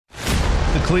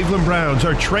The Cleveland Browns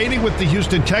are trading with the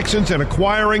Houston Texans and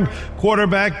acquiring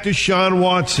quarterback Deshaun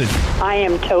Watson. I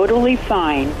am totally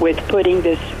fine with putting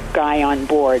this guy on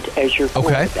board as your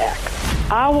quarterback.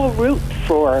 I will root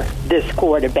for this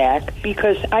quarterback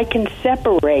because I can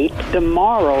separate the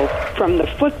morals from the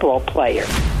football player.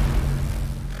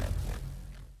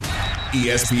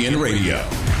 ESPN Radio.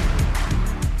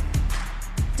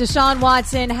 Deshaun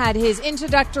Watson had his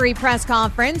introductory press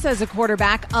conference as a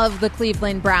quarterback of the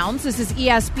Cleveland Browns. This is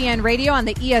ESPN Radio on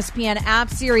the ESPN app,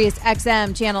 Sirius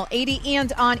XM, Channel 80,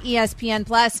 and on ESPN+.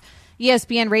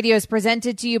 ESPN Radio is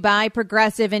presented to you by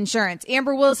Progressive Insurance.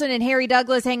 Amber Wilson and Harry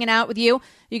Douglas hanging out with you.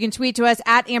 You can tweet to us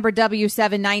at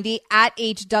AmberW790, at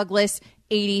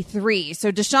HDouglas83.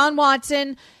 So Deshaun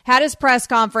Watson had his press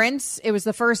conference. It was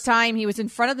the first time he was in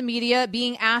front of the media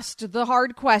being asked the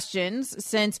hard questions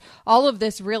since all of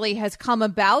this really has come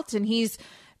about, and he's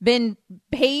been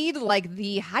paid like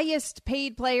the highest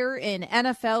paid player in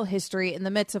NFL history in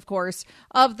the midst, of course,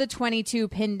 of the 22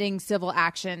 pending civil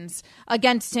actions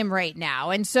against him right now.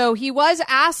 And so he was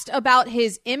asked about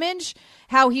his image,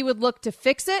 how he would look to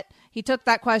fix it. He took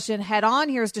that question head on.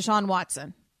 Here's Deshaun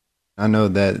Watson. I know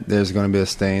that there's going to be a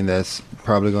stain that's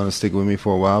probably going to stick with me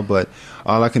for a while, but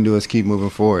all I can do is keep moving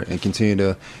forward and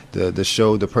continue to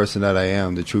show the person that I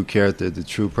am, the true character, the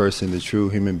true person, the true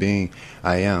human being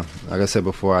I am. Like I said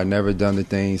before, I've never done the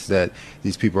things that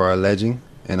these people are alleging,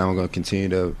 and I'm going to continue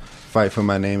to fight for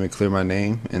my name and clear my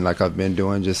name, and like I've been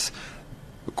doing, just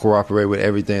cooperate with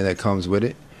everything that comes with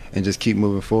it. And just keep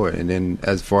moving forward. And then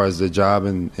as far as the job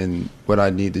and what I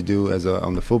need to do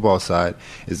on the football side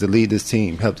is to lead this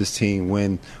team, help this team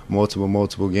win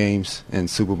multiple games and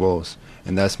Super Bowls.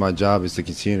 And that's my job, is to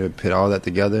continue to put all that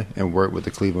together and work with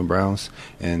the Cleveland Browns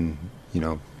and,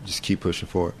 just keep pushing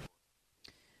forward.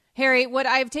 Harry, what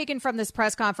I've taken from this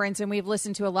press conference, and we've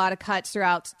listened to a lot of cuts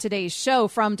throughout today's show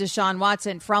from Deshaun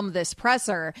Watson from this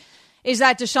presser, is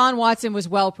that Deshaun Watson was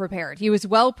well prepared. He was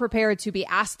well prepared to be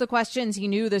asked the questions. He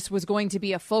knew this was going to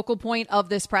be a focal point of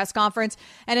this press conference.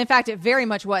 And in fact, it very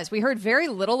much was. We heard very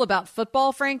little about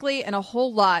football, frankly, and a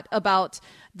whole lot about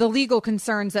the legal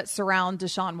concerns that surround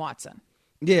Deshaun Watson.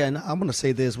 Yeah, and I'm going to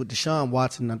say this with Deshaun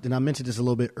Watson, and I mentioned this a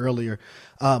little bit earlier,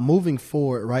 moving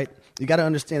forward, right? You got to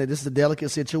understand that this is a delicate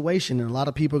situation, and a lot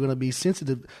of people are going to be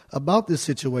sensitive about this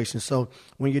situation. So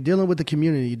when you're dealing with the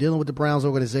community, you're dealing with the Browns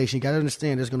organization, you got to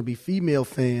understand there's going to be female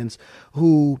fans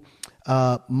who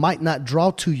might not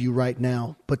draw to you right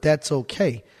now, but that's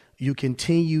okay. You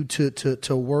continue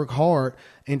to work hard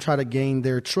and try to gain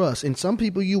their trust. And some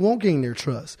people, you won't gain their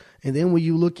trust. And then when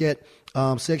you look at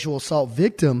sexual assault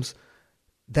victims,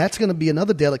 that's going to be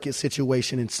another delicate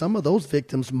situation, and some of those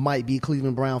victims might be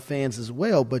Cleveland Brown fans as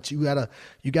well. But you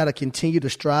gotta continue to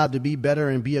strive to be better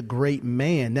and be a great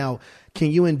man. Now, can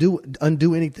you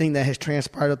undo anything that has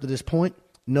transpired up to this point?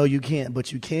 No, you can't.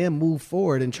 But you can move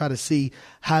forward and try to see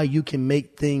how you can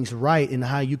make things right and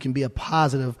how you can be a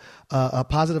positive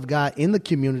guy in the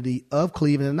community of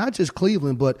Cleveland, and not just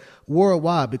Cleveland, but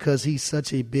worldwide, because he's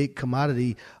such a big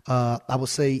commodity, I would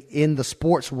say, in the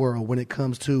sports world when it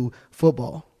comes to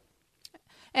football.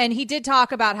 And he did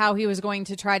talk about how he was going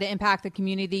to try to impact the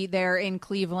community there in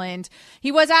Cleveland.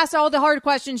 He was asked all the hard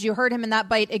questions. You heard him in that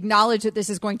bite acknowledge that this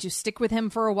is going to stick with him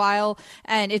for a while.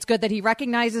 And it's good that he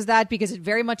recognizes that, because it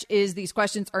very much is. These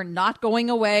questions are not going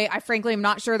away. I frankly am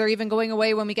not sure they're even going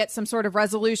away when we get some sort of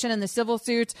resolution in the civil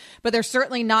suits, but they're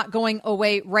certainly not going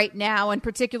away right now. And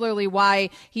particularly while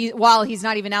he's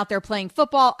not even out there playing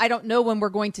football, I don't know when we're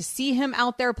going to see him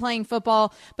out there playing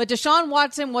football. But Deshaun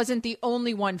Watson wasn't the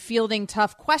only one fielding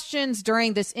tough questions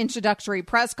during this introductory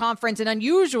press conference, an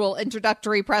unusual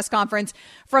introductory press conference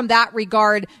from that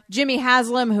regard. Jimmy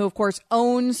Haslam, who of course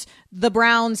owns the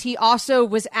Browns, he also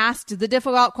was asked the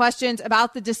difficult questions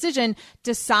about the decision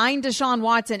to sign Deshaun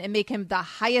Watson and make him the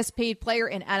highest paid player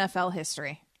in NFL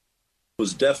history. It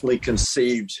was definitely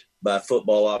conceived by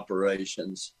football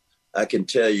operations. I can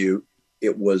tell you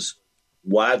it was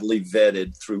widely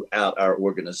vetted throughout our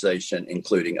organization,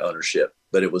 including ownership,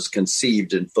 but it was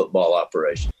conceived in football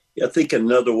operations. I think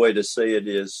another way to say it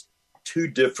is 2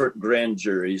 different grand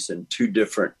juries in 2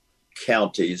 different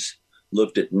counties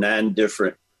looked at 9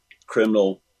 different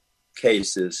criminal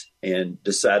cases and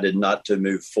decided not to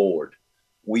move forward.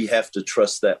 We have to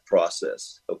trust that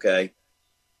process, okay?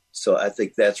 So I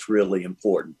think that's really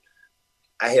important.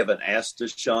 I haven't asked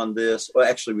Deshaun this. Well,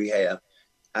 actually, we have.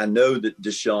 I know that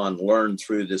Deshaun learned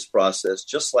through this process,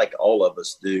 just like all of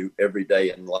us do every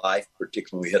day in life,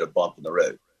 particularly when we hit a bump in the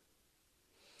road.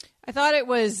 I thought it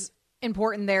was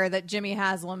important there that Jimmy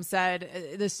Haslam said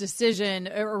this decision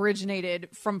originated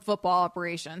from football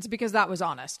operations, because that was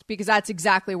honest, because that's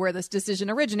exactly where this decision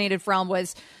originated from,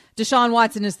 was Deshaun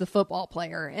Watson is the football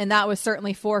player, and that was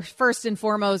certainly first and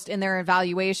foremost in their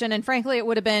evaluation. And frankly, it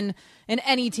would have been in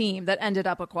any team that ended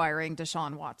up acquiring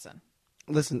Deshaun Watson.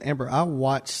 Listen, Amber, I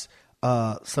watched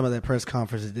some of that press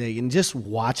conference today, and just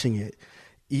watching it,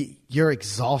 you're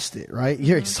exhausted, right?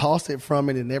 You're exhausted from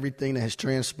it and everything that has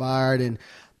transpired. And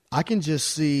I can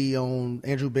just see on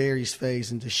Andrew Berry's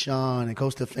face and Deshaun and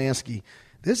Coach Stefanski,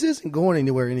 this isn't going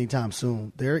anywhere anytime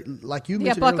soon. They're, like you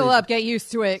mentioned buckle earlier, up, get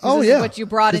used to it. This is what you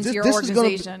brought into your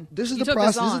organization. This is the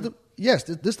process. This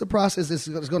is the process that's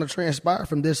going to transpire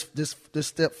from this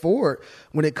step forward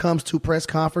when it comes to press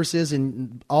conferences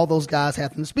and all those guys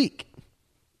having to speak.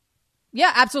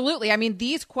 Yeah, absolutely. I mean,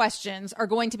 these questions are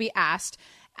going to be asked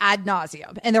ad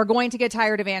nauseum, and they're going to get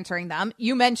tired of answering them.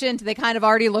 You mentioned they kind of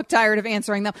already look tired of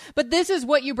answering them, but this is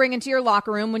what you bring into your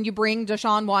locker room when you bring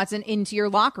Deshaun Watson into your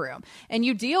locker room, and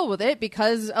you deal with it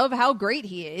because of how great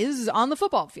he is on the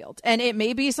football field. And it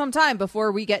may be some time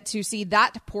before we get to see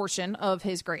that portion of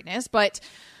his greatness, but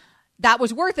that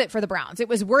was worth it for the Browns. It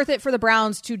was worth it for the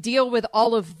Browns to deal with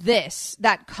all of this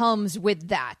that comes with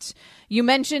that. You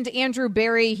mentioned Andrew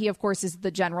Berry. He, of course, is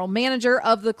the general manager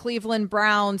of the Cleveland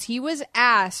Browns. He was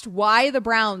asked why the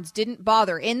Browns didn't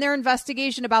bother in their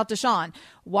investigation about Deshaun,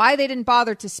 why they didn't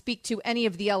bother to speak to any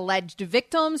of the alleged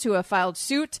victims who have filed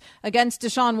suit against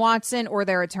Deshaun Watson or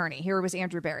their attorney. Here was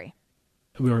Andrew Berry.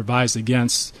 We were advised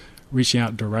against reaching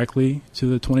out directly to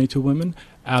the 22 women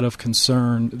out of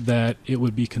concern that it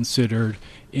would be considered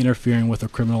interfering with a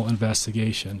criminal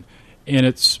investigation. And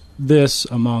it's this,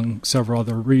 among several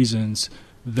other reasons,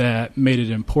 that made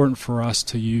it important for us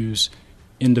to use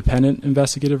independent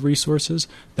investigative resources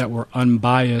that were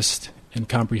unbiased and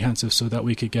comprehensive so that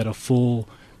we could get a full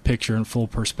picture and full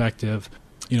perspective,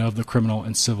 of the criminal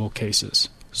and civil cases.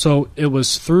 So it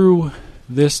was through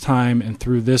this time and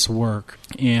through this work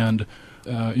and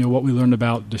what we learned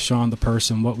about Deshaun the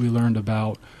person, what we learned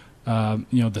about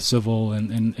the civil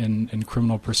and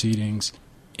criminal proceedings,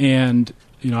 and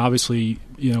obviously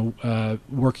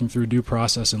working through due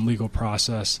process and legal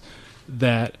process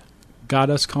that got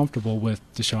us comfortable with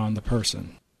Deshaun the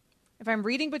person. If I'm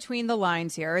reading between the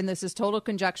lines here, and this is total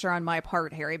conjecture on my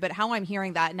part, Harry, but how I'm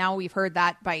hearing that, now we've heard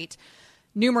that bite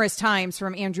numerous times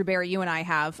from Andrew Berry, you and I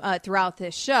have throughout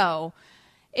this show.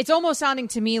 It's almost sounding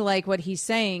to me like what he's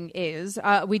saying is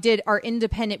we had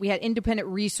independent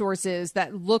resources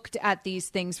that looked at these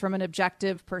things from an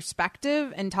objective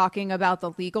perspective and talking about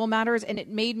the legal matters. And it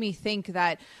made me think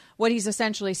that what he's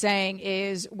essentially saying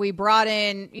is we brought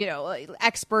in,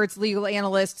 experts, legal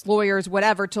analysts, lawyers,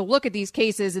 whatever, to look at these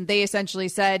cases. And they essentially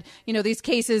said, these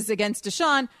cases against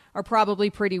Deshaun are probably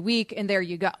pretty weak. And there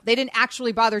you go. They didn't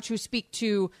actually bother to speak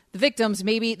to the victims.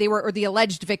 Maybe they were, or the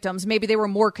alleged victims. Maybe they were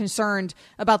more concerned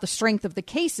about the strength of the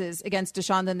cases against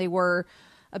Deshaun than they were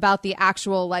about the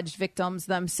actual alleged victims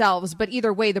themselves. But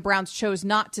either way, the Browns chose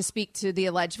not to speak to the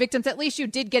alleged victims. At least you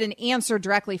did get an answer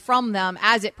directly from them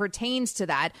as it pertains to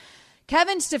that.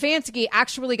 Kevin Stefanski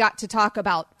actually got to talk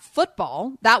about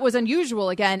football. That was unusual,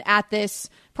 again, at this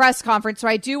press conference. So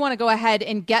I do want to go ahead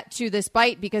and get to this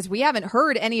bite because we haven't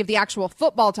heard any of the actual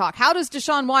football talk. How does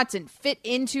Deshaun Watson fit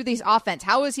into this offense?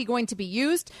 How is he going to be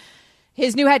used?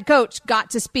 His new head coach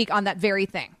got to speak on that very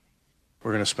thing.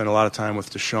 We're going to spend a lot of time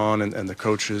with Deshaun and the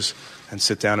coaches and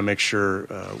sit down and make sure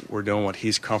we're doing what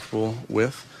he's comfortable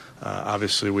with.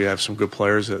 Obviously, we have some good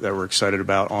players that we're excited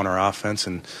about on our offense,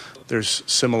 and there's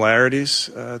similarities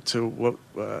to what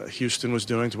Houston was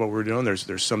doing to what we're doing.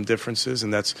 There's some differences,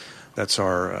 and that's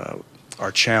our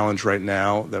challenge right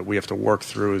now that we have to work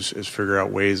through is figure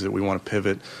out ways that we want to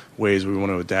pivot, ways we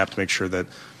want to adapt to make sure that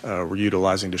we're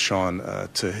utilizing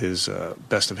Deshaun to his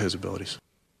best of his abilities.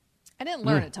 I didn't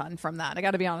learn a ton from that. I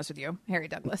got to be honest with you, Harry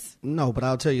Douglas. No, but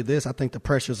I'll tell you this. I think the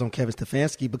pressure's on Kevin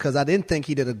Stefanski because I didn't think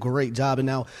he did a great job. And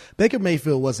now Baker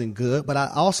Mayfield wasn't good, but I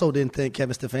also didn't think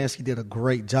Kevin Stefanski did a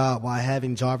great job while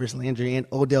having Jarvis Landry and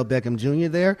Odell Beckham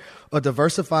Jr. there, or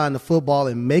diversifying the football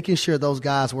and making sure those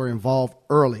guys were involved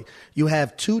early. You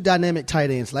have two dynamic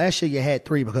tight ends. Last year you had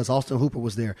three because Austin Hooper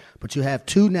was there, but you have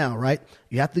two now, right?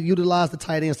 You have to utilize the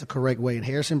tight ends the correct way, and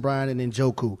Harrison Bryant and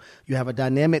Njoku. You have a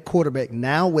dynamic quarterback.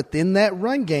 Now within that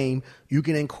run game, you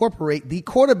can incorporate the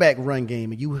quarterback run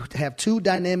game, and you have two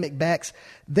dynamic backs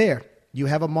there. You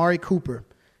have Amari Cooper.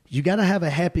 You got to have a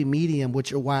happy medium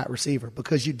with your wide receiver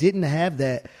because you didn't have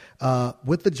that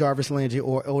with the Jarvis Landry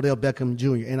or Odell Beckham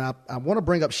Jr. And I want to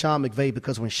bring up Sean McVay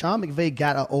because when Sean McVay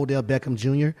got an Odell Beckham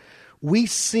Jr., we've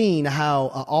seen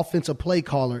how an offensive play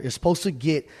caller is supposed to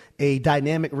get a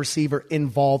dynamic receiver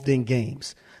involved in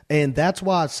games. And that's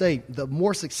why I say the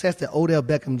more success that Odell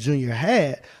Beckham Jr.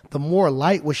 had, the more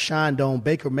light was shined on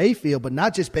Baker Mayfield, but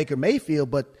not just Baker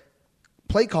Mayfield, but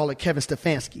play caller Kevin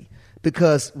Stefanski,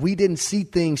 because we didn't see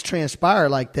things transpire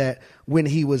like that when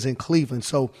he was in Cleveland.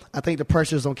 So I think the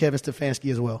pressure is on Kevin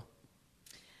Stefanski as well.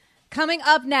 Coming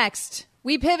up next,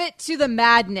 we pivot to the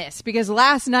madness, because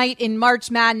last night in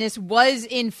March Madness was,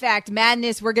 in fact,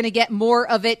 madness. We're going to get more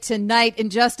of it tonight in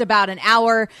just about an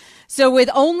hour. So with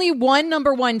only one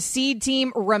number one seed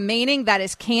team remaining, that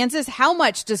is Kansas, how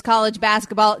much does college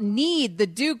basketball need the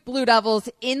Duke Blue Devils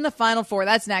in the Final Four?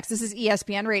 That's next. This is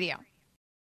ESPN Radio.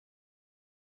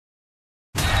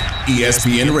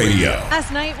 ESPN Radio.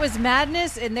 Last night was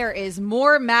madness, and there is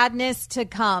more madness to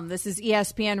come. This is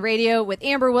ESPN Radio with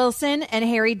Amber Wilson and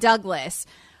Harry Douglas.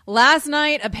 Last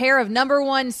night, a pair of number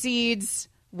one seeds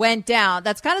went down.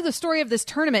 That's kind of the story of this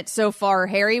tournament so far,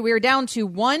 Harry. We're down to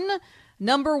one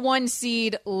number one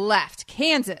seed left.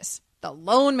 Kansas, the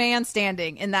lone man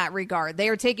standing in that regard. They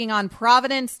are taking on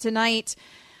Providence tonight.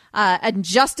 In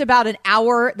just about an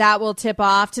hour, that will tip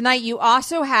off. Tonight, you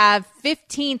also have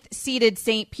 15th seeded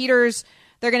St. Peter's.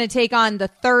 They're going to take on the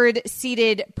 3rd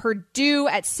seeded Purdue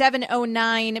at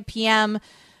 7:09 p.m.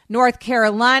 North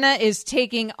Carolina is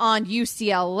taking on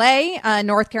UCLA.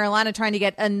 North Carolina trying to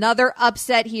get another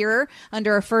upset here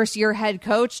under a first-year head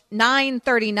coach.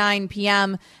 9:39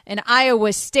 p.m. And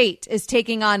Iowa State is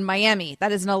taking on Miami.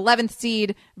 That is an 11th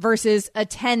seed versus a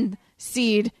 10th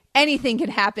seed. Anything can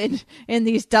happen in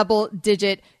these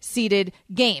double-digit seeded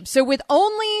games. So with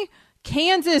only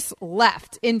Kansas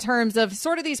left in terms of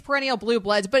sort of these perennial blue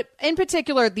bloods, but in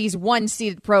particular these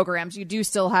one-seeded programs, you do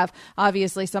still have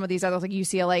obviously some of these others like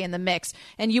UCLA in the mix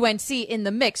and UNC in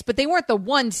the mix, but they weren't the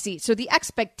one seed. So the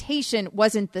expectation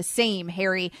wasn't the same,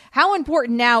 Harry. How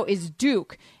important now is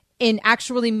Duke in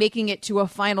actually making it to a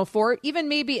Final Four, even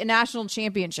maybe a national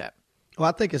championship? Well,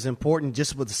 I think it's important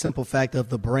just with the simple fact of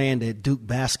the brand that Duke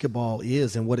basketball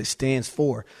is and what it stands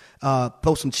for.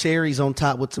 Throw some cherries on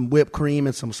top with some whipped cream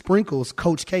and some sprinkles.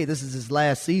 Coach K, this is his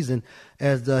last season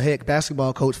as the head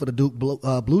basketball coach for the Duke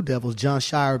Blue Devils. John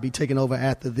Shire will be taking over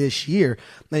after this year.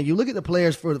 Man, you look at the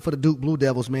players for the Duke Blue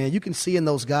Devils, man, you can see in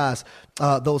those guys'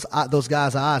 eyes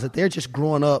that they're just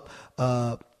growing up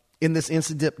in this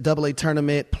NCAA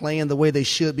tournament, playing the way they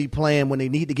should be playing when they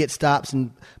need to get stops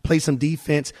and play some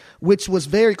defense, which was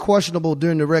very questionable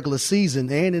during the regular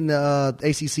season and in the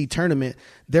ACC tournament.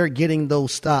 They're getting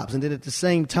those stops. And then at the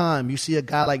same time, you see a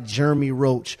guy like Jeremy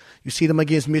Roach. You see them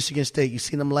against Michigan State. You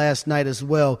see them last night as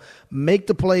well. Make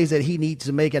the plays that he needs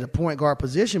to make at a point guard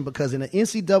position, because in the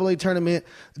NCAA tournament,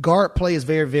 guard play is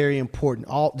very, very important.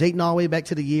 Dating all the way back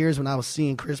to the years when I was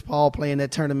seeing Chris Paul play in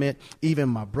that tournament, even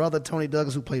my brother Tony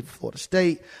Douglas, who played for Florida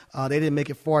State, they didn't make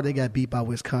it far. They got beat by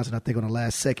Wisconsin, I think, on the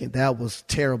last second. That was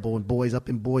terrible. And up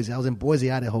in Boise. I was in Boise,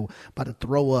 Idaho, about to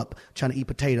throw up, trying to eat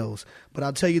potatoes. But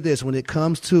I'll tell you this, when it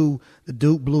comes to the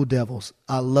Duke Blue Devils,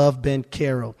 I love Ben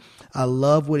Carroll. I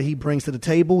love what he brings to the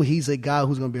table. He's a guy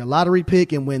who's going to be a lottery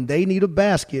pick, and when they need a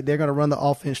basket, they're going to run the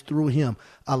offense through him.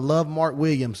 I love Mark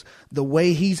Williams, the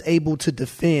way he's able to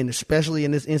defend, especially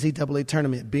in this NCAA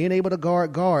tournament, being able to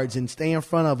guard guards and stay in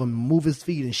front of them, move his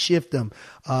feet and shift them.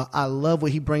 I love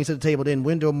what he brings to the table. Then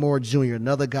Wendell Moore Jr.,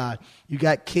 another guy. You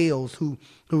got Kales,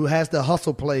 who has the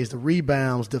hustle plays, the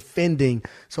rebounds, defending.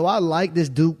 So I like this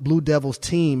Duke Blue Devils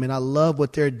team, and I love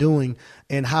what they're doing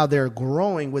and how they're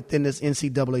growing within this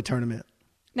NCAA tournament.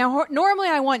 Now, normally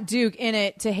I want Duke in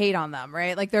it to hate on them,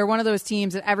 right? Like they're one of those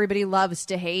teams that everybody loves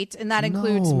to hate, and that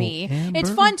includes me. Amber. It's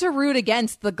fun to root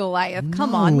against the Goliath.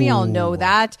 Come on, we all know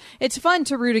that. It's fun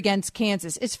to root against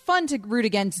Kansas. It's fun to root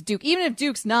against Duke, even if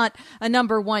Duke's not a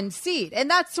number one seed. And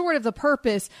that's sort of the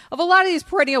purpose of a lot of these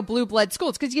perennial blue blood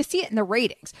schools, because you see it in the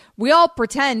ratings. We all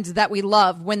pretend that we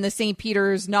love when the St.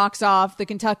 Peter's knocks off the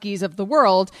Kentuckys of the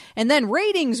world, and then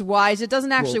ratings-wise, it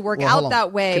doesn't actually work out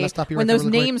that way when those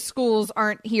named schools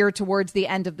aren't here towards the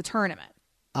end of the tournament.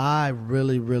 I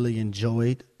really, really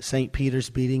enjoyed St. Peter's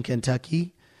beating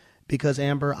Kentucky because,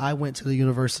 Amber, I went to the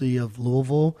University of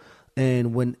Louisville,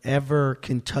 and whenever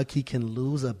Kentucky can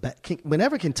lose at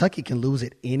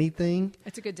anything,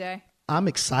 it's a good day. I'm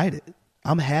excited.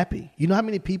 I'm happy. You know how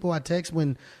many people I text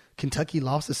when Kentucky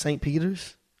lost to St.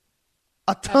 Peter's?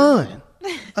 A ton.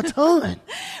 A ton.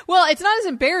 Well, it's not as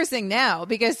embarrassing now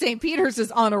because St. Peter's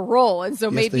is on a roll. And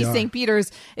so maybe St.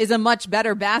 Peter's is a much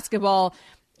better basketball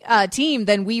team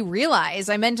than we realize.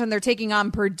 I mentioned they're taking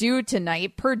on Purdue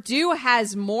tonight. Purdue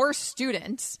has more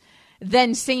students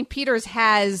than St. Peter's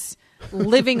has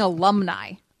living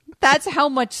alumni. That's how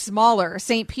much smaller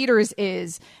St. Peter's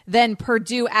is than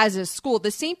Purdue as a school. The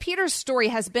St. Peter's story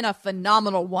has been a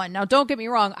phenomenal one. Now, don't get me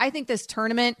wrong. I think this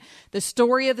tournament, the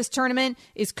story of this tournament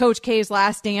is Coach K's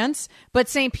last dance. But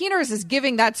St. Peter's is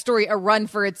giving that story a run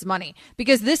for its money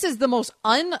because this is the most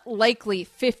unlikely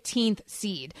 15th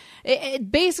seed.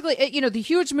 Basically, the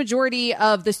huge majority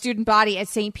of the student body at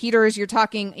St. Peter's, you're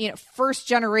talking, first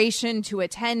generation to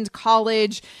attend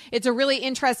college. It's a really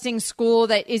interesting school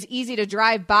that is easy to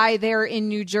drive by there in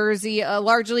New Jersey, a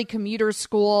largely commuter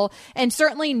school, and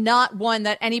certainly not one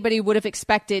that anybody would have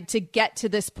expected to get to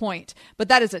this point. But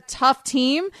that is a tough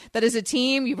team. That is a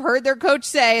team, you've heard their coach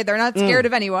say, they're not scared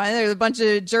of anyone. There's a bunch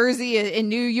of Jersey and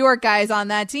New York guys on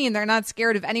that team. They're not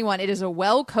scared of anyone. It is a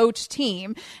well-coached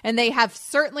team, and they have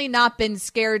certainly not been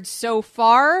scared so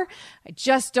far. I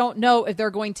just don't know if they're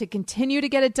going to continue to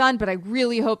get it done, but I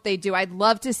really hope they do. I'd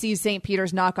love to see St.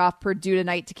 Peter's knock off Purdue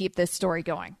tonight to keep this story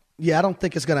going. Yeah, I don't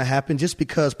think it's going to happen just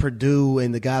because Purdue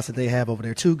and the guys that they have over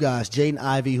there, two guys, Jaden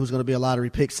Ivey, who's going to be a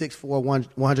lottery pick, 6'4",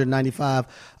 195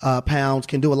 pounds,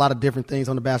 can do a lot of different things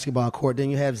on the basketball court. Then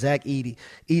you have Zach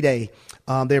Edey,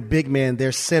 their big man,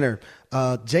 their center.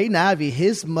 Jaden Ivey,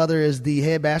 his mother is the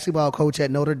head basketball coach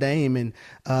at Notre Dame, and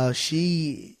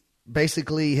she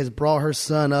basically has brought her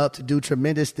son up to do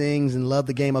tremendous things and love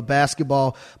the game of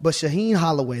basketball. But Shaheen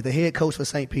Holloway, the head coach for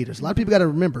St. Peter's, a lot of people got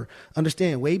to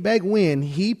understand, way back when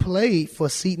he played for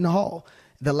Seton Hall.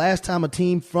 The last time a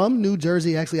team from New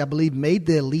Jersey, actually, I believe, made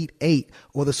the Elite 8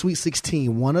 or the Sweet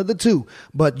 16, one of the two.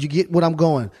 But you get what I'm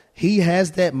going. He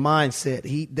has that mindset.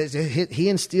 He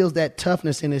instills that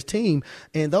toughness in his team,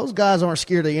 and those guys aren't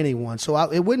scared of anyone. So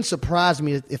it wouldn't surprise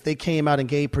me if they came out and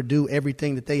gave Purdue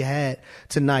everything that they had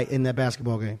tonight in that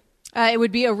basketball game. It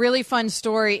would be a really fun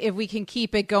story if we can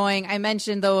keep it going. I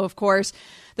mentioned, though, of course,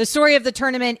 the story of the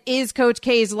tournament is Coach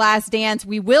K's last dance.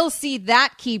 We will see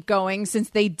that keep going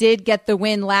since they did get the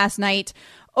win last night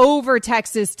over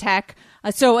Texas Tech.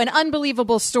 So an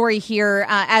unbelievable story here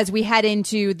as we head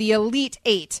into the Elite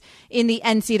 8 in the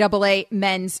NCAA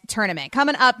men's tournament.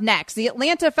 Coming up next, the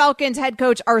Atlanta Falcons head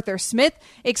coach Arthur Smith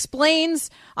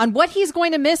explains on what he's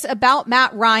going to miss about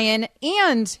Matt Ryan,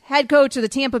 and head coach of the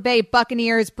Tampa Bay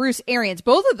Buccaneers, Bruce Arians.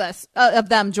 Both of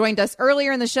them joined us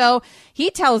earlier in the show. He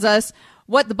tells us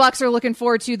what the Bucs are looking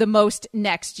forward to the most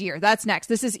next year. That's next.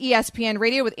 This is ESPN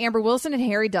Radio with Amber Wilson and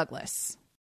Harry Douglas.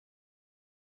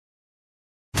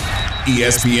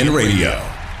 ESPN Radio.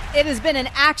 It has been an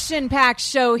action-packed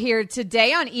show here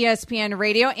today on ESPN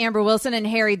Radio. Amber Wilson and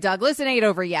Harry Douglas. It ain't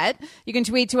over yet. You can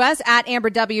tweet to us at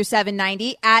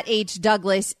AmberW790, at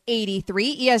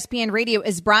HDouglas83. ESPN Radio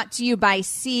is brought to you by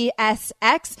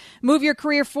CSX. Move your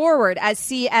career forward at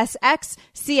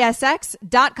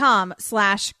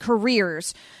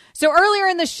CSX.com/careers. So earlier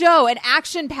in the show, an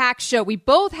action-packed show, we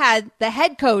both had the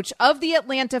head coach of the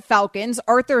Atlanta Falcons,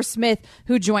 Arthur Smith,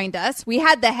 who joined us. We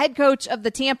had the head coach of the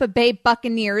Tampa Bay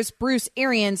Buccaneers, Bruce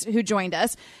Arians, who joined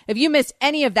us. If you missed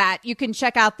any of that, you can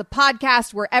check out the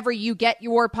podcast wherever you get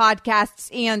your podcasts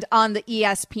and on the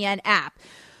ESPN app.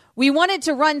 We wanted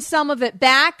to run some of it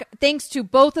back. Thanks to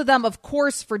both of them, of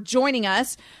course, for joining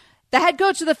us. The head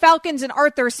coach of the Falcons, and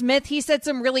Arthur Smith, he said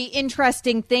some really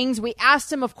interesting things. We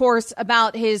asked him, of course,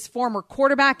 about his former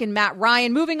quarterback and Matt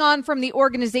Ryan. Moving on from the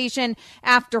organization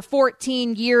after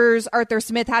 14 years, Arthur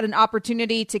Smith had an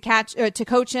opportunity to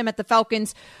coach him at the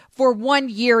Falcons for 1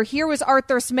 year. Here was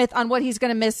Arthur Smith on what he's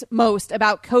going to miss most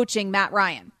about coaching Matt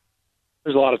Ryan.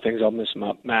 There's a lot of things I'll miss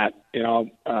about Matt. We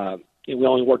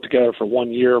only worked together for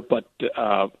 1 year, but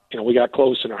we got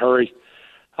close in a hurry.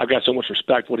 I've got so much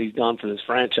respect for what he's done for this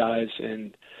franchise,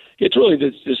 and it's really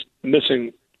just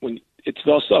missing when it's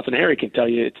those stuff, and Harry can tell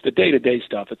you, it's the day-to-day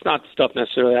stuff. It's not stuff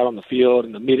necessarily out on the field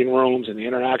and the meeting rooms and the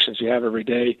interactions you have every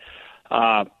day.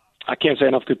 I can't say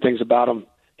enough good things about him.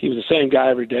 He was the same guy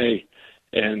every day,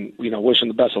 and, wish him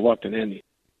the best of luck in Indy.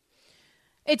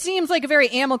 It seems like a very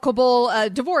amicable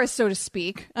divorce, so to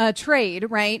speak, trade,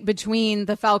 right, between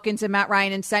the Falcons and Matt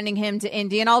Ryan and sending him to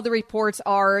Indy. And all the reports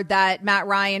are that Matt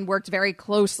Ryan worked very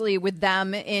closely with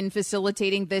them in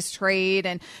facilitating this trade.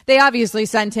 And they obviously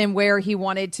sent him where he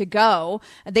wanted to go.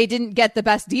 They didn't get the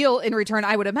best deal in return,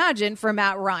 I would imagine, for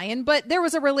Matt Ryan. But there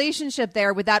was a relationship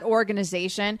there with that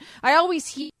organization. I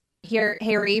always hear,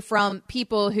 Harry, from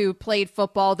people who played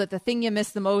football that the thing you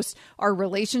miss the most are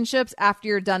relationships after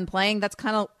you're done playing. That's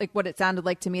kind of like what it sounded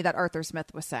like to me that Arthur Smith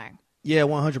was saying. Yeah,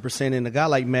 100%. And a guy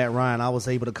like Matt Ryan, I was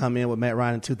able to come in with Matt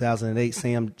Ryan in 2008,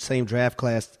 same draft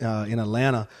class in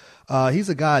Atlanta. He's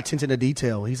a guy, attention to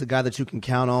detail. He's a guy that you can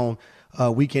count on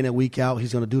week in and week out.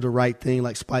 He's going to do the right thing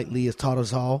like Spike Lee has taught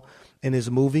us all in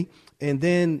his movie. And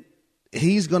then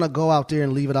he's going to go out there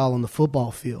and leave it all on the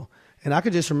football field. And I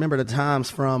could just remember the times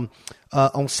from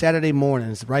on Saturday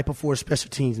mornings, right before special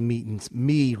teams meetings,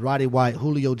 me, Roddy White,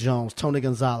 Julio Jones, Tony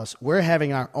Gonzalez, we're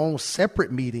having our own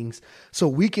separate meetings so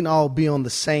we can all be on the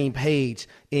same page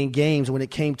in games when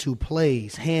it came to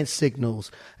plays, hand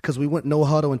signals, because we went no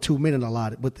huddle and 2 minute a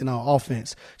lot within our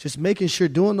offense. Just making sure,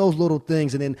 doing those little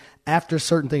things, and then after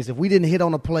certain things, if we didn't hit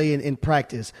on a play in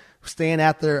practice, staying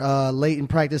after late in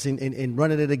practice and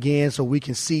running it again so we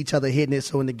can see each other hitting it,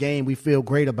 so in the game we feel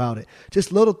great about it.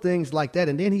 Just little things like that.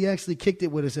 And then he actually kicked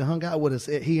it with us and hung out with us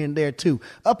here and there too,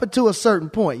 up until a certain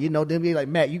point. Then be like,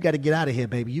 Matt, you got to get out of here,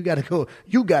 baby. You got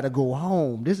to go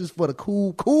home. This is for the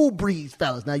cool breeze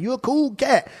fellas. Now, you're a cool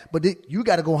cat, but you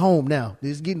got to go home now.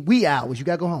 This is getting wee hours. You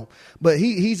got to go home. But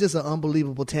he's just an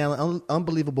unbelievable talent,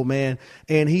 unbelievable man.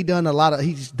 And he's done a lot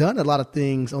of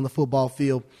things on the football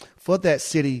field for that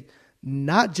city.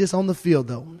 Not just on the field,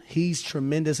 though. He's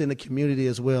tremendous in the community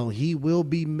as well. He will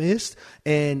be missed.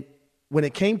 And when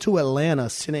it came to Atlanta,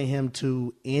 sending him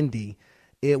to Indy,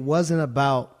 it wasn't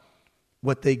about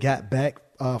what they got back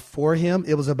for him.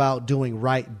 It was about doing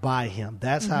right by him.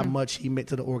 That's how much he meant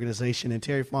to the organization. And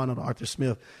Terry Fontenot and Arthur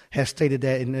Smith have stated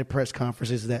that in their press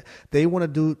conferences, that they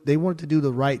wanted to do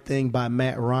the right thing by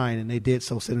Matt Ryan, and they did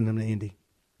so, sending him to Indy.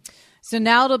 So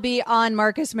now it'll be on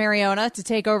Marcus Mariota to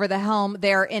take over the helm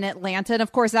there in Atlanta. And,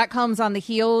 of course, that comes on the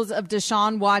heels of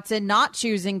Deshaun Watson not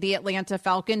choosing the Atlanta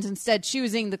Falcons, instead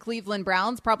choosing the Cleveland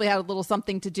Browns. Probably had a little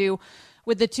something to do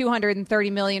with the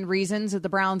 $230 million reasons that the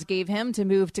Browns gave him to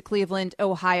move to Cleveland,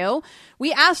 Ohio.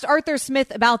 We asked Arthur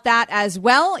Smith about that as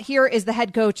well. Here is the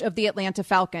head coach of the Atlanta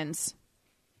Falcons.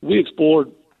 We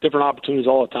explored different opportunities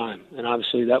all the time, and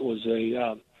obviously that was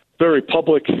a very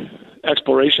public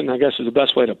exploration, I guess is the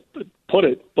best way to put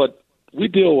it. But we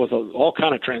deal with all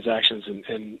kind of transactions,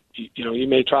 and you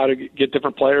may try to get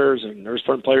different players, and there's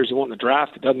certain players you want in the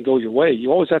draft. It doesn't go your way.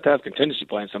 You always have to have contingency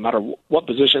plans, no matter what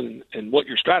position and what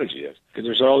your strategy is, because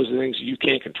there's always the things you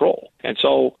can't control. And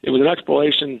so it was an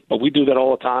exploration, but we do that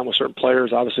all the time with certain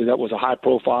players. Obviously, that was a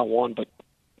high-profile one, but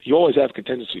you always have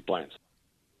contingency plans.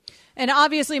 And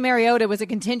obviously Mariota was a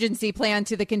contingency plan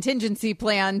to the contingency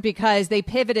plan, because they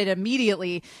pivoted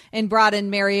immediately and brought in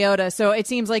Mariota. So it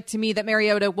seems like to me that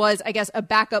Mariota was, I guess, a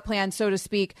backup plan, so to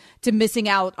speak, to missing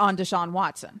out on Deshaun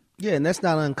Watson. Yeah, and that's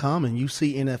not uncommon. You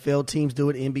see NFL teams do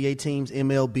it, NBA teams,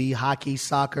 MLB, hockey,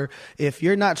 soccer. If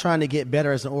you're not trying to get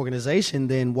better as an organization,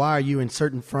 then why are you in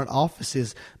certain front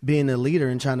offices being a leader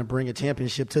and trying to bring a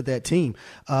championship to that team?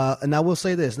 And I will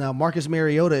say this. Now, Marcus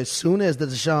Mariota, as soon as the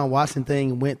Deshaun Watson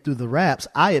thing went through the wraps,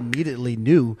 I immediately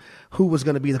knew who was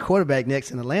going to be the quarterback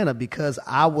next in Atlanta, because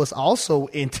I was also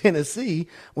in Tennessee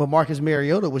when Marcus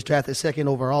Mariota was drafted second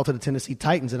overall to the Tennessee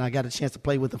Titans, and I got a chance to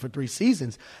play with him for 3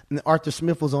 seasons. And Arthur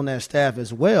Smith was on that staff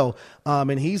as well.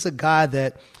 And he's a guy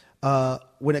that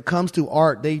when it comes to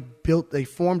Art, they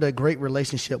formed a great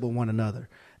relationship with one another.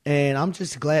 And I'm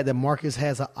just glad that Marcus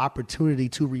has an opportunity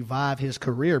to revive his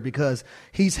career, because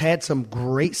he's had some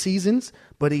great seasons,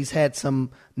 but he's had some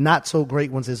not so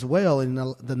great ones as well. And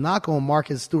the knock on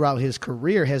Marcus throughout his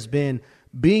career has been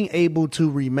being able to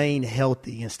remain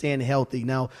healthy and staying healthy.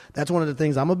 Now, that's one of the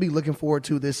things I'm going to be looking forward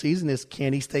to this season, is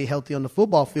can he stay healthy on the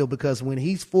football field? Because when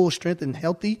he's full strength and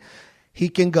healthy, he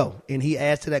can go. And he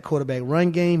adds to that quarterback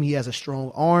run game. He has a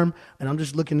strong arm. And I'm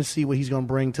just looking to see what he's going to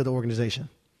bring to the organization.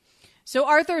 So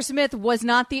Arthur Smith was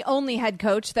not the only head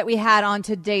coach that we had on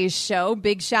today's show.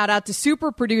 Big shout out to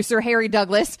super producer Harry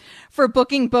Douglas for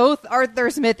booking both Arthur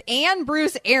Smith and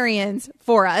Bruce Arians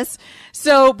for us.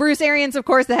 So Bruce Arians, of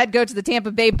course, the head coach of the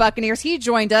Tampa Bay Buccaneers, he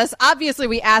joined us. Obviously,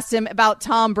 we asked him about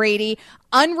Tom Brady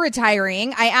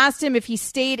unretiring. I asked him if he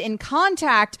stayed in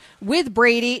contact with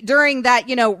Brady during that,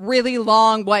 really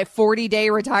long, 40-day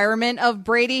retirement of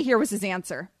Brady. Here was his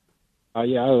answer.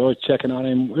 Yeah, I was always checking on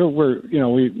him.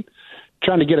 We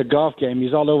trying to get a golf game.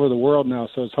 He's all over the world now,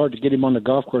 so it's hard to get him on the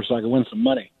golf course so I can win some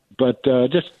money. But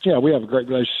we have a great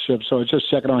relationship, so it's just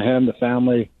checking on him, the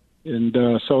family, and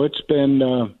so it's been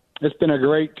a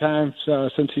great time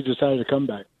since he decided to come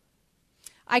back.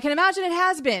 I can imagine it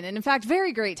has been, and in fact,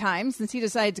 very great time since he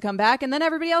decided to come back, and then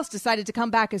everybody else decided to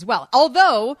come back as well.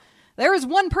 Although there is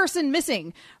one person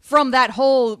missing from that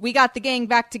whole "we got the gang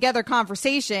back together"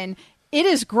 conversation. It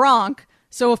is Gronk.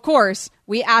 So, of course,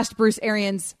 we asked Bruce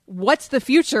Arians, what's the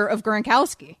future of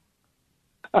Gronkowski?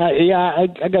 I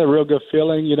got a real good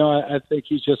feeling. I think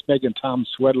he's just making Tom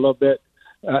sweat a little bit.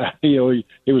 He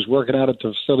was working out at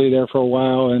the facility there for a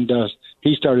while, and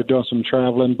he started doing some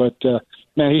traveling. But,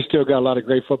 man, he's still got a lot of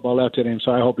great football left in him,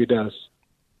 so I hope he does.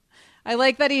 I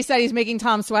like that he said he's making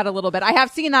Tom sweat a little bit. I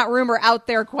have seen that rumor out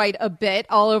there quite a bit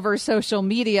all over social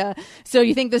media. So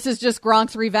you think this is just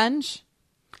Gronk's revenge?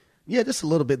 Yeah, just a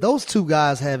little bit. Those two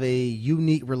guys have a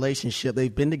unique relationship.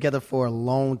 They've been together for a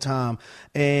long time,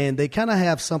 and they kind of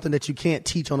have something that you can't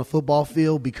teach on a football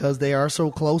field because they are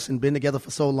so close and been together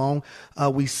for so long.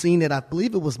 We've seen it, I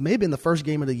believe it was maybe in the first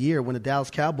game of the year when the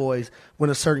Dallas Cowboys went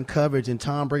a certain coverage and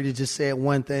Tom Brady just said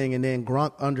one thing and then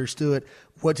Gronk understood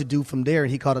what to do from there,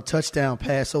 and he caught a touchdown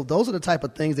pass. So those are the type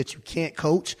of things that you can't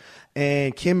coach,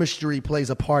 and chemistry plays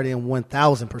a part in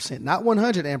 1,000%. Not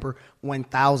 100, Amber,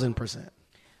 1,000%.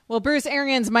 Well, Bruce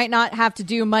Arians might not have to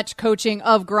do much coaching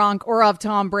of Gronk or of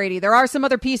Tom Brady. There are some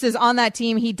other pieces on that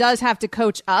team he does have to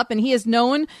coach up, and he is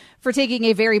known for taking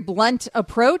a very blunt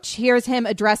approach. Here's him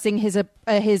addressing his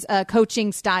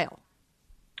coaching style.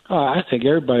 I think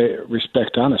everybody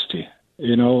respects honesty.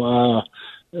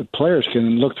 Players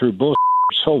can look through bullshit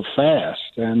so fast,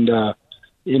 and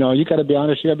you got to be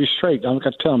honest. You got to be straight. I'm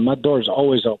going to tell them my door is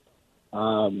always open.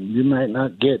 You might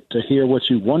not get to hear what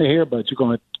you want to hear, but you're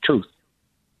going to get the truth.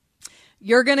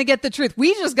 You're going to get the truth.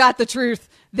 We just got the truth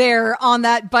there on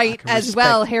that bite as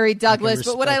well, Harry Douglas.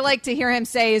 But what I like to hear him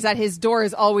say is that his door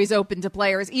is always open to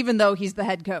players, even though he's the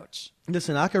head coach.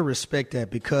 Listen, I can respect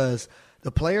that because the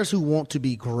players who want to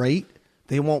be great,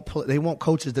 they want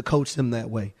coaches to coach them that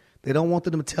way. They don't want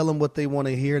them to tell them what they want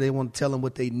to hear. They want to tell them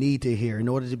what they need to hear in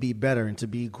order to be better and to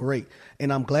be great.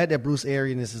 And I'm glad that Bruce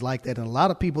Arians is like that. And a lot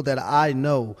of people that I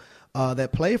know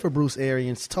that play for Bruce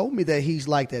Arians told me that he's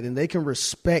like that, and they can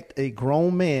respect a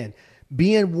grown man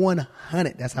being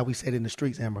 100. That's how we say it in the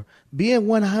streets, Amber. Being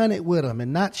 100 with them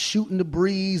and not shooting the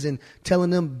breeze and telling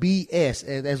them BS,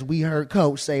 as we heard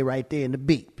Coach say right there in the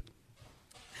beat.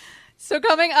 So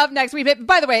coming up next,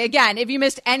 by the way, again, if you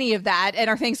missed any of that, and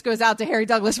our thanks goes out to Harry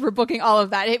Douglas for booking all of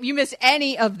that. If you missed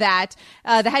any of that,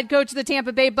 the head coach of the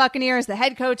Tampa Bay Buccaneers, the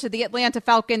head coach of the Atlanta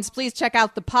Falcons, please check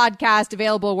out the podcast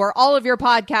available where all of your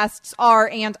podcasts are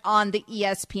and on the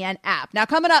ESPN app. Now,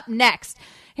 coming up next,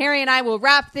 Harry and I will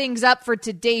wrap things up for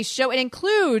today's show. It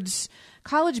includes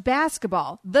college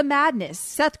basketball, the madness,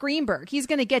 Seth Greenberg. He's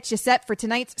going to get you set for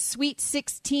tonight's Sweet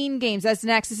 16 games. That's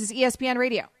next. This is ESPN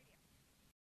Radio.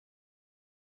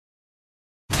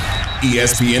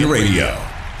 ESPN Radio.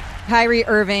 Kyrie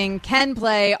Irving can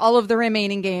play all of the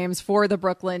remaining games for the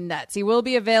Brooklyn Nets. He will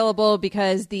be available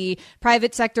because the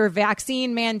private sector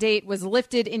vaccine mandate was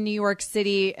lifted in New York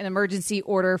City, an emergency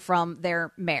order from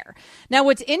their mayor. Now,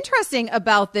 what's interesting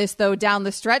about this, though, down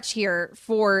the stretch here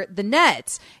for the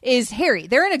Nets is, Harry,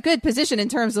 they're in a good position in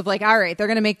terms of all right, they're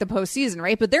going to make the postseason,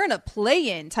 right? But they're in a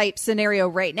play-in type scenario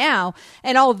right now.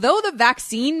 And although the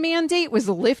vaccine mandate was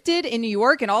lifted in New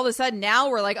York, and all of a sudden now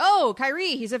we're like, oh,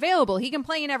 Kyrie, he's available. He can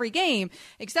play in every game,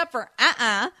 except for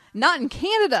not in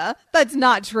Canada. That's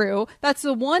not true. That's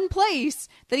the one place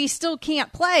that he still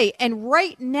can't play. And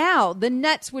right now, the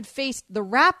Nets would face the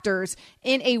Raptors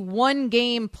in a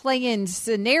one-game play-in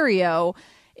scenario.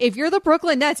 If you're the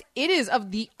Brooklyn Nets, it is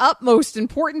of the utmost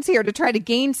importance here to try to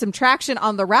gain some traction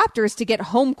on the Raptors to get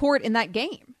home court in that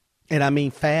game. And I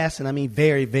mean fast, and I mean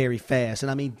very, very fast.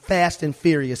 And I mean fast and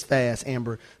furious fast,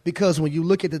 Amber. Because when you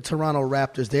look at the Toronto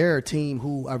Raptors, they're a team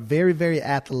who are very, very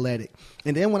athletic.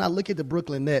 And then when I look at the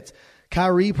Brooklyn Nets,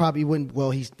 Kyrie probably wouldn't,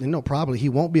 he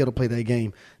won't be able to play that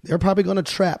game. They're probably going to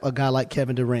trap a guy like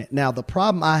Kevin Durant. Now, the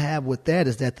problem I have with that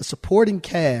is that the supporting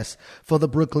cast for the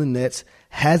Brooklyn Nets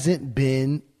hasn't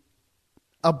been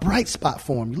a bright spot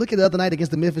for him. You look at the other night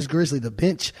against the Memphis Grizzlies, the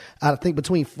bench, I think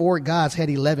between four guys had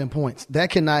 11 points.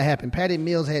 That cannot happen. Patty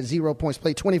Mills had 0 points,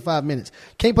 played 25 minutes.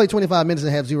 Can't play 25 minutes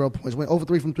and have 0 points. Went 0 for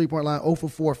 3 from three-point line, 0 for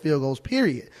 4 field goals,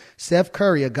 period. Seth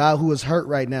Curry, a guy who is hurt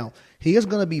right now, he is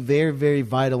going to be very, very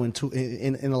vital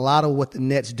in a lot of what the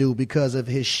Nets do because of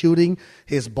his shooting,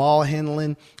 his ball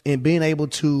handling, and being able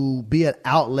to be an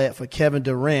outlet for Kevin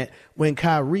Durant when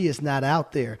Kyrie is not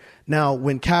out there. Now,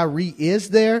 when Kyrie is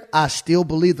there, I still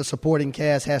believe the supporting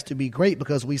cast has to be great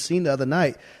because we seen the other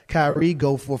night Kyrie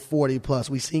go for 40+.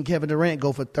 We seen Kevin Durant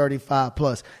go for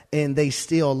 35+, and they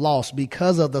still lost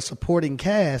because of the supporting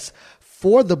cast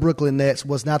for the Brooklyn Nets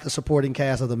was not the supporting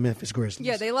cast of the Memphis Grizzlies.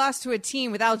 Yeah, they lost to a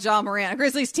team without Ja Morant, a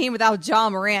Grizzlies team without Ja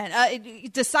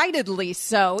Morant. Decidedly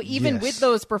so, even with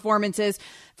those performances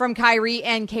from Kyrie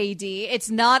and KD. It's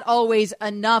not always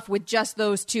enough with just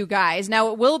those two guys.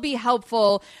 Now, it will be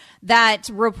helpful that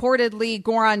reportedly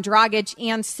Goran Dragic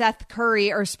and Seth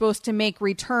Curry are supposed to make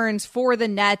returns for the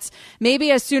Nets maybe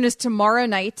as soon as tomorrow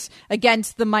night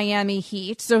against the Miami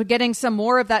Heat. So getting some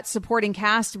more of that supporting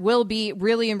cast will be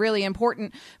really, really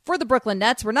important for the Brooklyn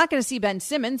Nets. We're not going to see Ben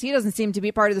Simmons. He doesn't seem to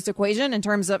be part of this equation in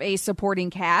terms of a supporting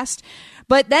cast.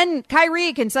 But then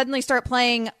Kyrie can suddenly start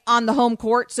playing on the home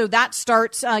court. So that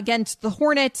starts against the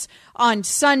Hornets on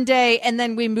Sunday, and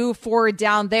then we move forward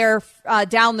down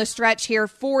the stretch here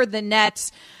for the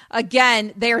Nets.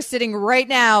 Again, they are sitting right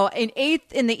now in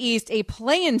 8th in the East, a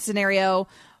play-in scenario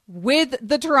with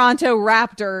the Toronto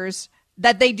Raptors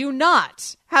that they do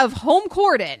not have home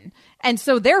court in. And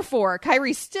so, therefore,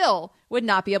 Kyrie still would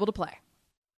not be able to play.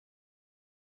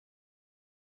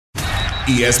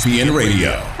 ESPN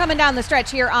Radio. Coming down the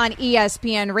stretch here on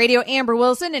ESPN Radio, Amber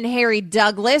Wilson and Harry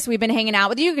Douglas. We've been hanging out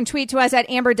with you. You can tweet to us at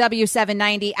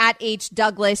AmberW790, at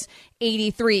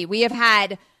HDouglas83. We have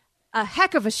had a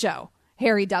heck of a show,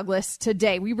 Harry Douglas,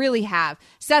 today. We really have.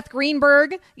 Seth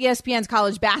Greenberg, ESPN's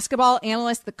college basketball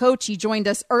analyst, the coach. He joined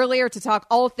us earlier to talk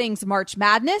all things March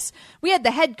Madness. We had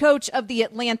the head coach of the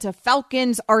Atlanta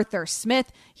Falcons, Arthur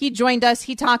Smith. He joined us.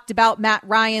 He talked about Matt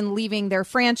Ryan leaving their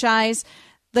franchise.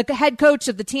 The head coach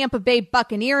of the Tampa Bay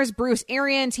Buccaneers, Bruce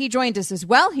Arians, he joined us as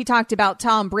well. He talked about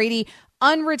Tom Brady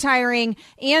unretiring.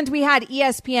 And we had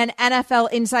ESPN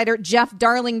NFL insider Jeff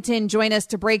Darlington join us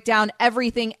to break down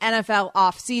everything NFL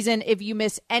offseason. If you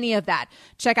miss any of that,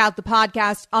 check out the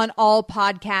podcast on all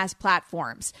podcast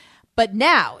platforms. But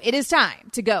now it is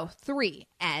time to go 3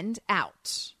 and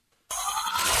out.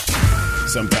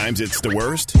 Sometimes it's the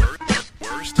worst.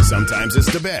 Sometimes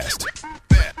it's the best.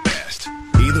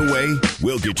 Either way,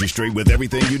 we'll get you straight with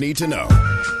everything you need to know.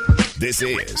 This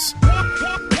is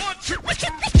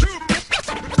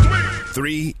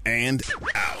 3 and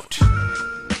Out.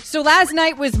 So last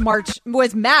night was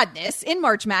Madness. In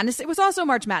March Madness, it was also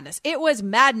March Madness. It was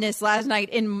madness last night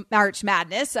in March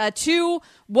Madness.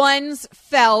 2-1s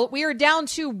fell. We are down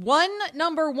to one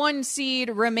number 1 seed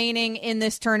remaining in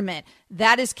this tournament.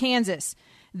 That is Kansas.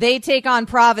 They take on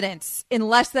Providence in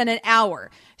less than an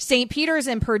hour. St. Peter's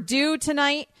and Purdue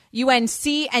tonight. UNC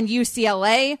and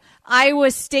UCLA.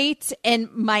 Iowa State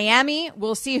and Miami.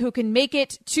 We'll see who can make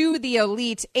it to the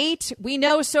Elite Eight. We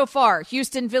know so far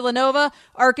Houston, Villanova,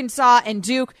 Arkansas, and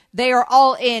Duke, they are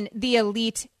all in the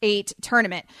Elite Eight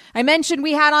tournament. I mentioned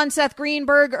we had on Seth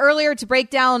Greenberg earlier to break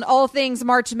down all things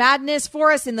March Madness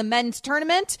for us in the men's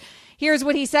tournament. Here's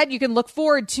what he said you can look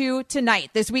forward to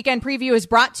tonight. This weekend preview is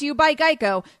brought to you by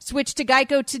Geico. Switch to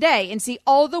Geico today and see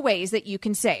all the ways that you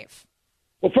can save.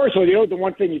 Well, first of all, the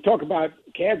one thing you talk about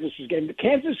Kansas' game,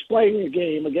 Kansas playing a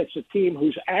game against a team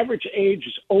whose average age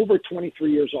is over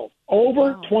 23 years old.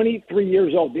 Over 23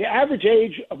 years old. The average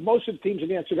age of most of the teams in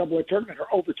the NCAA tournament are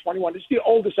over 21. It's the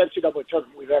oldest NCAA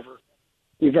tournament we've ever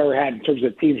had in terms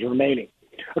of teams remaining.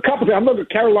 A couple of things. I'm looking at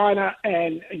Carolina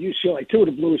and UCLA, two of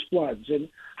the bluest bloods. And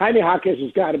Jaime Jaquez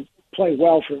has got to play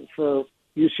well for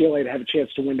UCLA to have a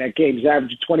chance to win that game. He's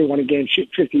averaging 21 a game, shoot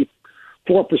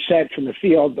 54% from the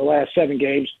field the last 7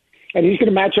 games. And he's going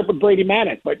to match up with Brady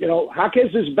Manick. But,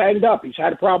 Jaquez is banged up. He's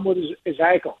had a problem with his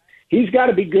ankle. He's got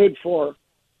to be good for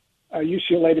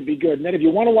UCLA to be good. And then if you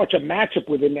want to watch a matchup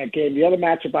within that game, the other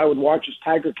matchup I would watch is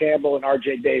Tiger Campbell and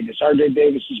R.J. Davis. R.J.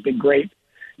 Davis has been great,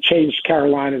 changed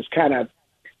Carolina's kind of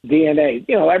DNA.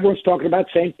 Everyone's talking about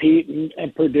St. Pete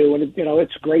and Purdue, and,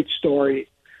 it's a great story.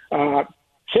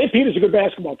 St. Pete is a good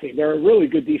basketball team. They're a really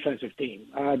good defensive team.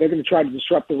 They're going to try to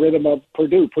disrupt the rhythm of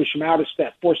Purdue, push them out a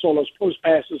step, force all those post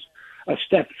passes a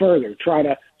step further, try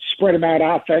to spread them out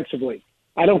offensively.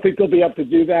 I don't think they'll be able to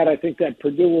do that. I think that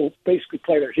Purdue will basically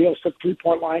play their heels to the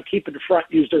three-point line, keep it in front,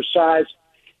 use their size.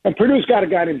 And Purdue's got a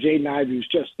guy named Jaden Ivey who's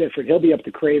just different. He'll be able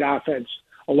to create offense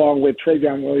along with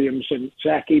Travion Williams and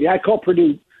Zach Edey. I call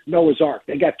Purdue Noah's Ark.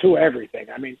 They got 2 of everything.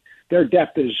 I mean, their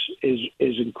depth is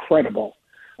incredible.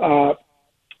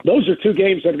 Those are 2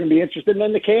 games that are going to be interesting. And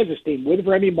then the Kansas team with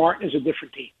Remy Martin is a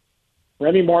different team.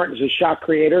 Remy Martin is a shot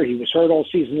creator. He was hurt all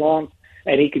season long,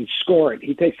 and he can score it.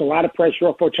 He takes a lot of pressure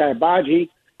off Ochai Agbaji,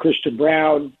 Christian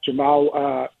Brown,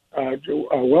 Jamal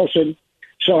Wilson.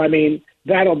 So, I mean,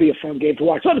 that'll be a fun game to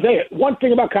watch. Let me tell you, one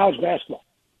thing about college basketball,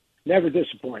 never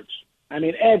disappoints. I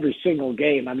mean, every single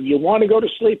game. I mean, you want to go to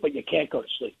sleep, but you can't go to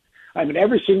sleep. I mean,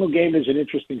 every single game is an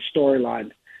interesting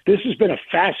storyline. This has been a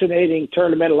fascinating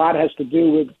tournament. A lot has to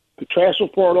do with the transfer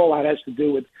portal. A lot has to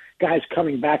do with guys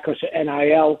coming back because of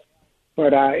NIL.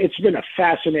 But it's been a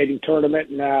fascinating tournament.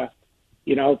 And,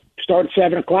 start at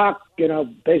 7 o'clock,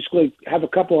 basically have a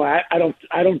couple. I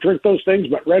don't drink those things,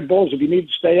 but Red Bulls if you need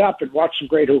to stay up and watch some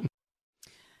great hoop.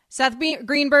 Seth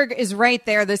Greenberg is right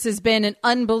there. This has been an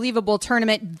unbelievable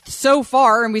tournament so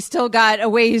far, and we still got a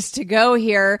ways to go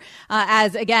here.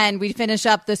 As again, we finish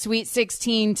up the Sweet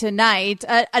 16 tonight.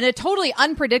 And a totally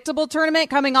unpredictable tournament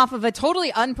coming off of a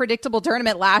totally unpredictable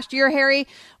tournament last year, Harry.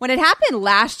 When it happened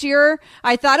last year,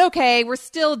 I thought, okay, we're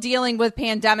still dealing with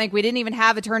pandemic. We didn't even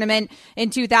have a tournament in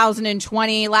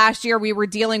 2020. Last year, we were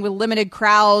dealing with limited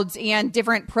crowds and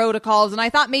different protocols. And I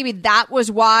thought maybe that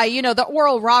was why, the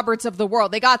Oral Roberts of the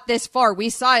world, they got this far.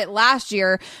 We saw it last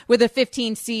year with a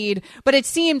 15 seed, but it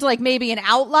seemed like maybe an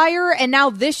outlier. And now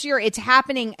this year it's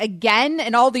happening again,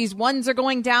 and all these ones are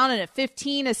going down, and a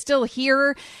 15 is still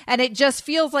here. And it just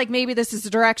feels like maybe this is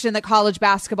the direction that college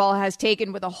basketball has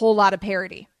taken with a whole lot of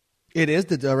parity. It is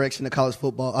the direction that college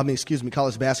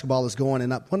basketball is going.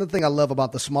 And one of the things I love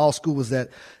about the small school is that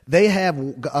they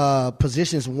have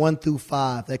positions 1 through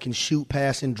 5 that can shoot,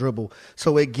 pass, and dribble.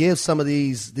 So it gives some of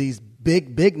these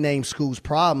big name schools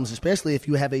problems, especially if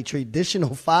you have a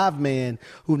traditional 5-man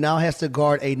who now has to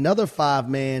guard another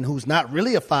 5-man who's not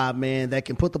really a 5-man that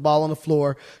can put the ball on the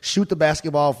floor, shoot the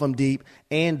basketball from deep,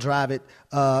 and drive it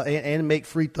and make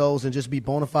free throws and just be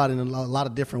bona fide in a lot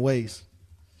of different ways.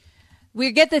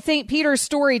 We get the St. Peter's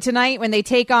story tonight when they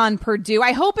take on Purdue.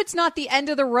 I hope it's not the end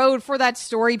of the road for that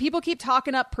story. People keep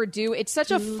talking up Purdue. It's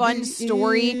such a fun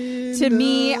story to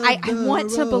me. I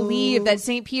want to believe that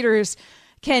St. Peter's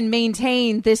can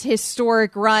maintain this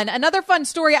historic run. Another fun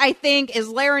story, I think, is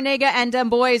Larrañaga and them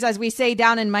boys, as we say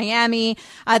down in Miami.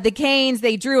 The Canes,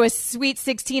 they drew a Sweet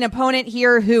 16 opponent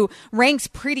here who ranks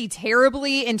pretty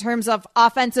terribly in terms of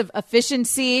offensive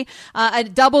efficiency. A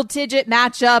double-digit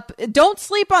matchup. Don't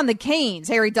sleep on the Canes,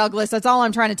 Harry Douglas. That's all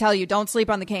I'm trying to tell you. Don't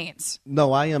sleep on the Canes.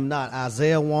 No, I am not.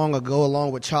 Isaiah Wong will go along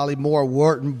with Charlie Moore,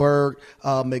 Wartenberg,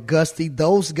 McGusty.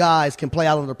 Those guys can play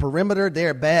out on the perimeter.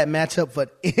 They're a bad matchup for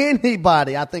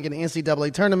anybody, I think, in the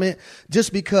NCAA tournament,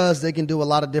 just because they can do a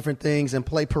lot of different things and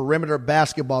play perimeter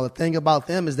basketball. The thing about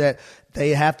them is that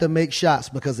they have to make shots,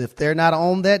 because if they're not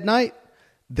on that night,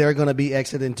 they're going to be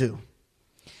exiting too.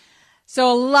 So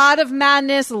a lot of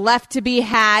madness left to be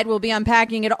had. We'll be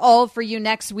unpacking it all for you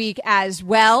next week as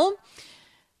well.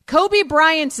 Kobe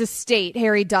Bryant's estate,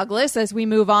 Harry Douglas, as we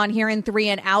move on here in 3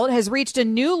 and Out, has reached a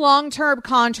new long-term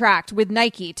contract with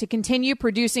Nike to continue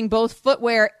producing both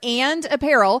footwear and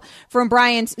apparel from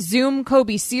Bryant's Zoom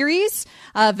Kobe series.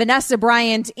 Vanessa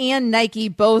Bryant and Nike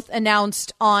both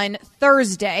announced on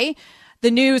Thursday.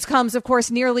 The news comes, of course,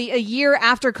 nearly a year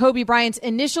after Kobe Bryant's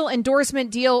initial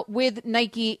endorsement deal with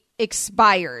Nike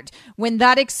expired. When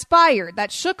that expired,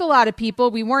 that shook a lot of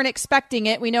people. We weren't expecting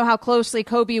it. We know how closely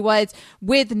Kobe was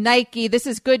with Nike. This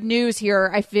is good news here,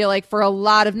 I feel like, for a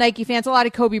lot of Nike fans, a lot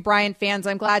of Kobe Bryant fans.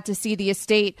 I'm glad to see the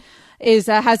estate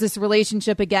has this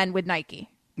relationship again with Nike.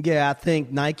 Yeah, I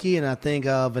think Nike and I think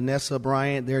Vanessa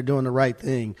Bryant, they're doing the right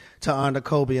thing to honor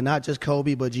Kobe, and not just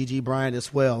Kobe, but Gigi Bryant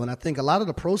as well. And I think a lot of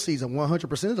the proceeds, and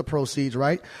 100% of the proceeds,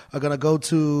 right, are going to go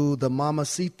to the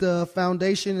Mamacita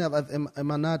Foundation.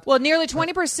 Am I not? Well, nearly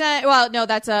 20%. Well, no,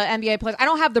 that's an NBA player. I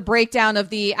don't have the breakdown of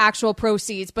the actual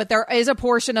proceeds, but there is a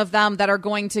portion of them that are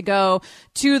going to go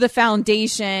to the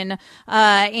foundation.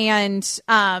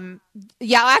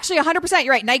 Yeah, actually 100%.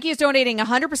 You're right. Nike is donating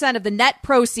 100% of the net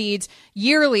proceeds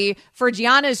yearly for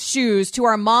Gianna's shoes to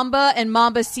our Mamba and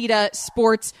Mambacita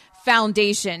Sports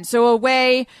Foundation. So a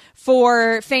way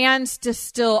for fans to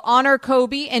still honor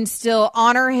Kobe and still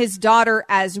honor his daughter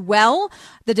as well.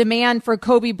 The demand for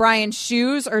Kobe Bryant's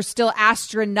shoes are still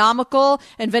astronomical,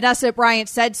 and Vanessa Bryant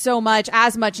said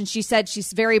as much, and she said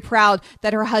she's very proud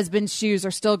that her husband's shoes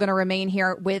are still going to remain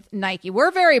here with Nike. We're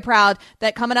very proud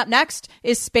that coming up next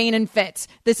is Spain and Fitz.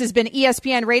 This has been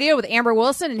ESPN Radio with Amber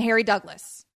Wilson and Harry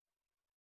Douglas.